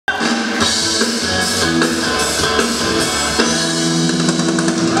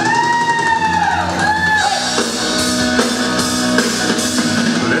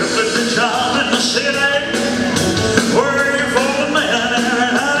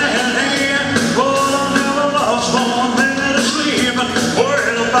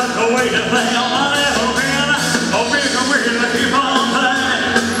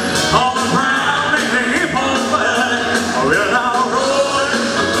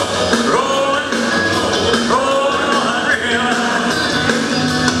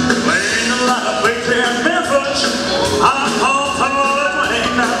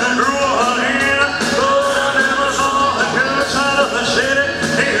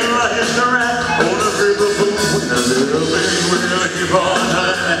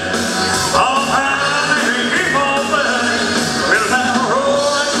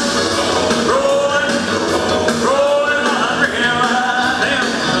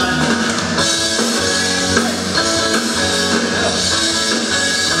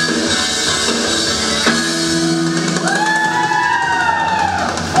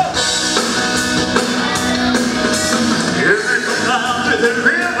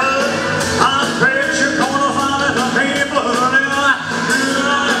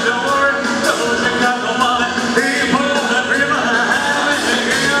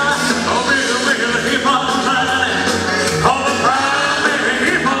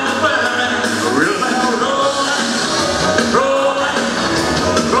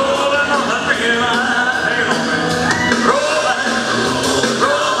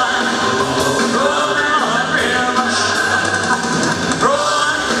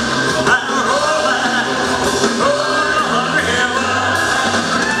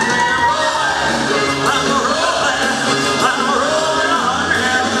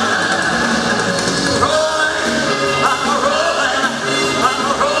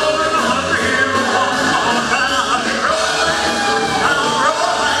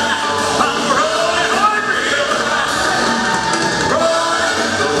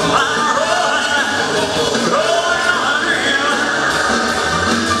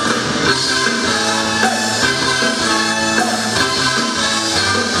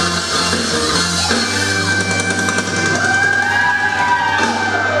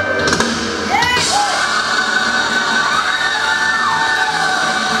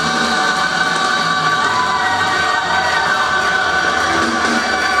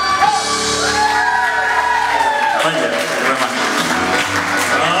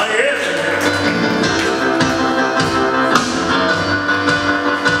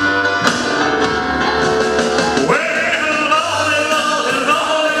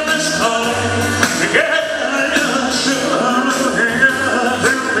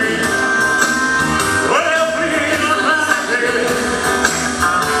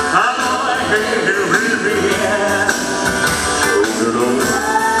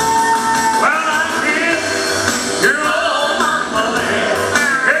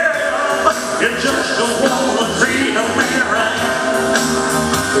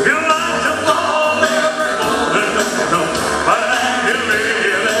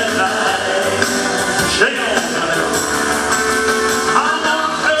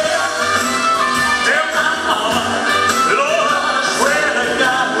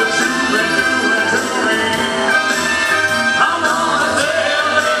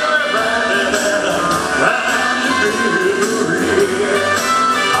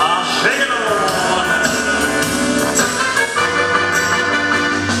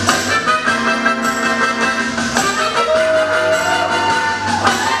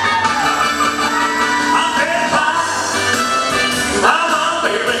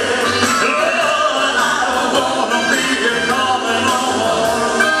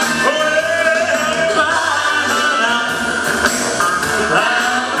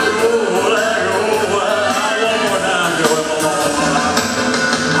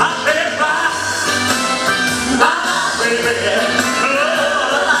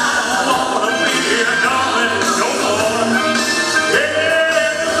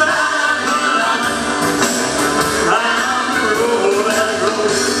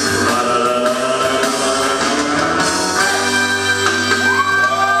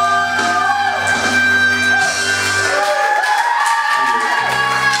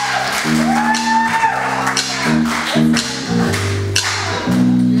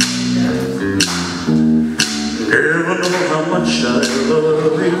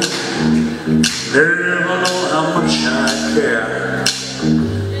Never know how much I care,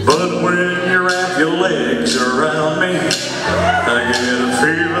 but when you wrap your legs around me, I get a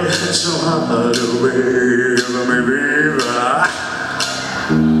fever that's so hard to bear. Me, baby,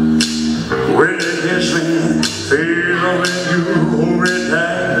 when it hits me, fever when you hold me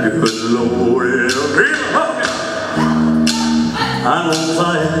tight, good Lord, fever. I'm on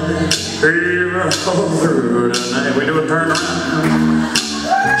fire, fever all through the night. We do a turn around.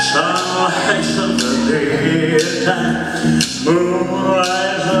 Sunlights of the daytime,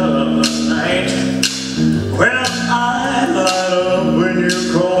 moonlights of the night. Well, I light up when you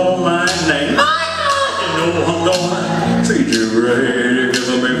call my name. My God, you know I'm gonna treat you right. Give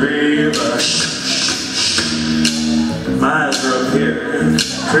me fever. My eyes are up here.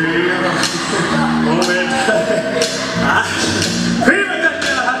 Fever, hold me tight. Fever, got me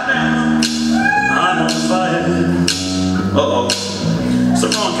hot down. I'm on fire. Uh-oh. It's the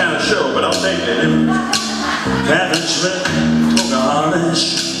wrong kind of show, but I'll take it. Captain Smith, Pocahontas,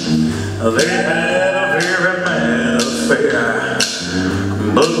 they had a very bad affair.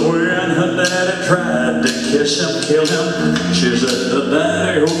 But when her daddy tried to kiss him, kill him, she said,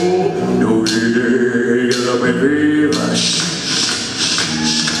 "Daddy, oh, no, you did. Get up and fever."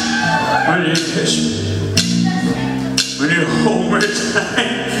 When you kiss me, when you hold me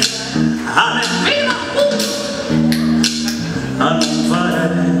tight, I'm in fever. I'm on fire,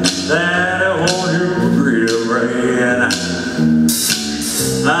 that I want you to breathe rain.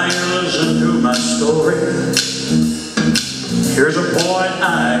 Now you listen to my story. Here's a boy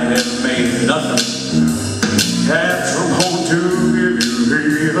I have made nothing. Cats from home to give you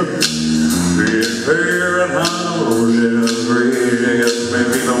fever. Being fair and hollows in a breeze,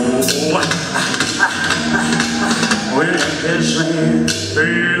 maybe don't. When you kiss me,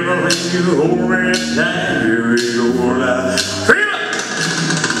 fever when you hold me tight, here we go now. Fever!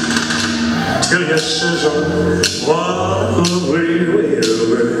 Till you sizzle, what a lovely way to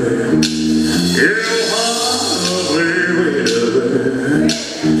burn. Yeah, what a lovely way to burn.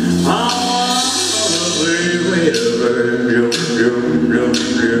 What a lovely way to burn. Yum, yum, yum, yum,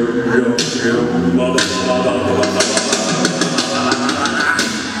 yum, yum.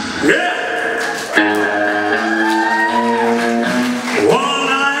 Yeah!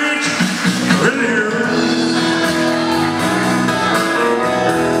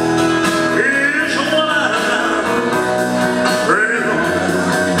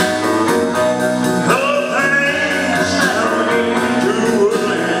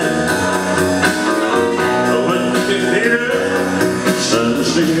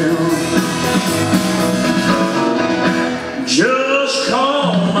 Just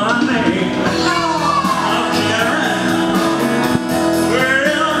call my name. I'll get around.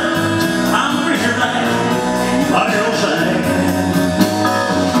 Well, I'm here by your side.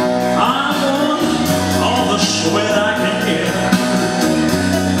 I want all the sweat I can get.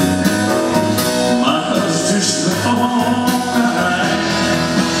 My heart's too strong.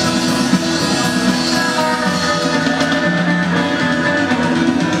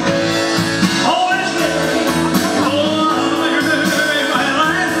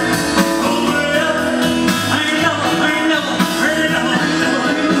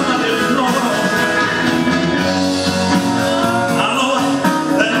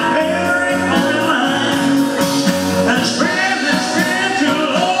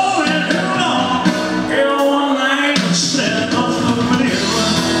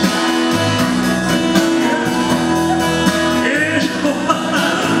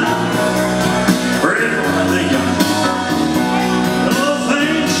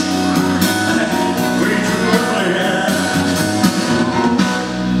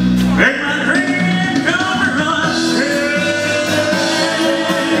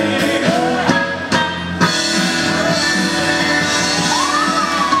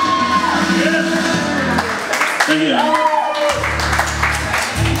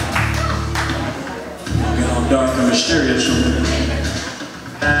 Get all dark and mysterious from it.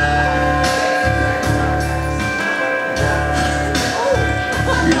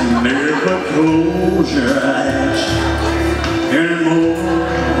 You never close your eyes anymore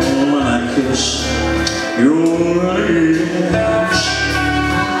when I kiss your lips.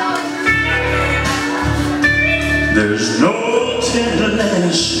 There's no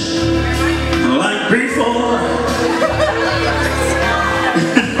tenderness like before.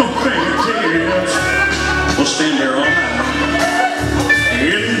 No fingertips will stand there all night.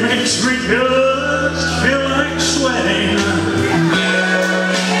 It makes me just feel like sweating.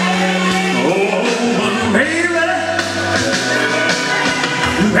 Oh, but baby,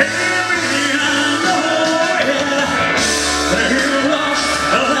 baby, I know it. You lost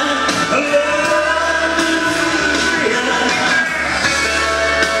that love.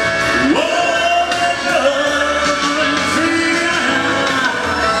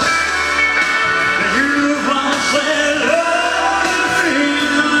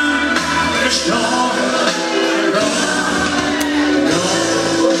 Yeah.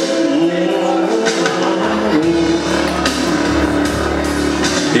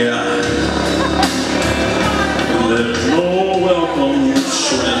 There's no welcome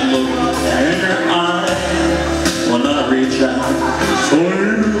sweet look in your eye when I reach out for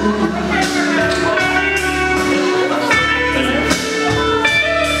you.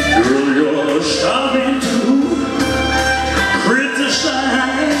 Girl, you're starting to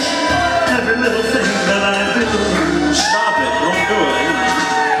criticize every little thing that I do. Stop it, don't do it.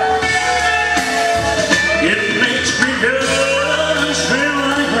 It makes me just feel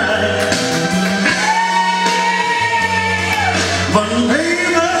like crying. But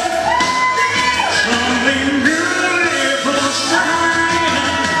baby, something beautiful's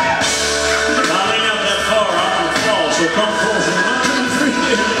trying. Darling, out that far on the floor, so come close and look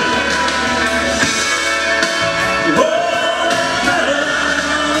at me.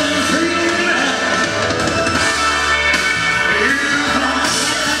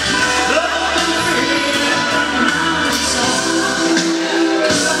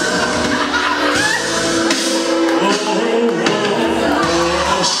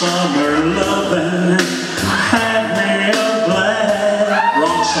 Summer loving had me a glad.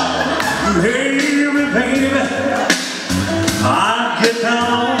 Wrong song. Baby, baby, I get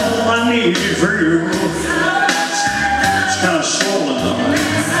down on my knees for you.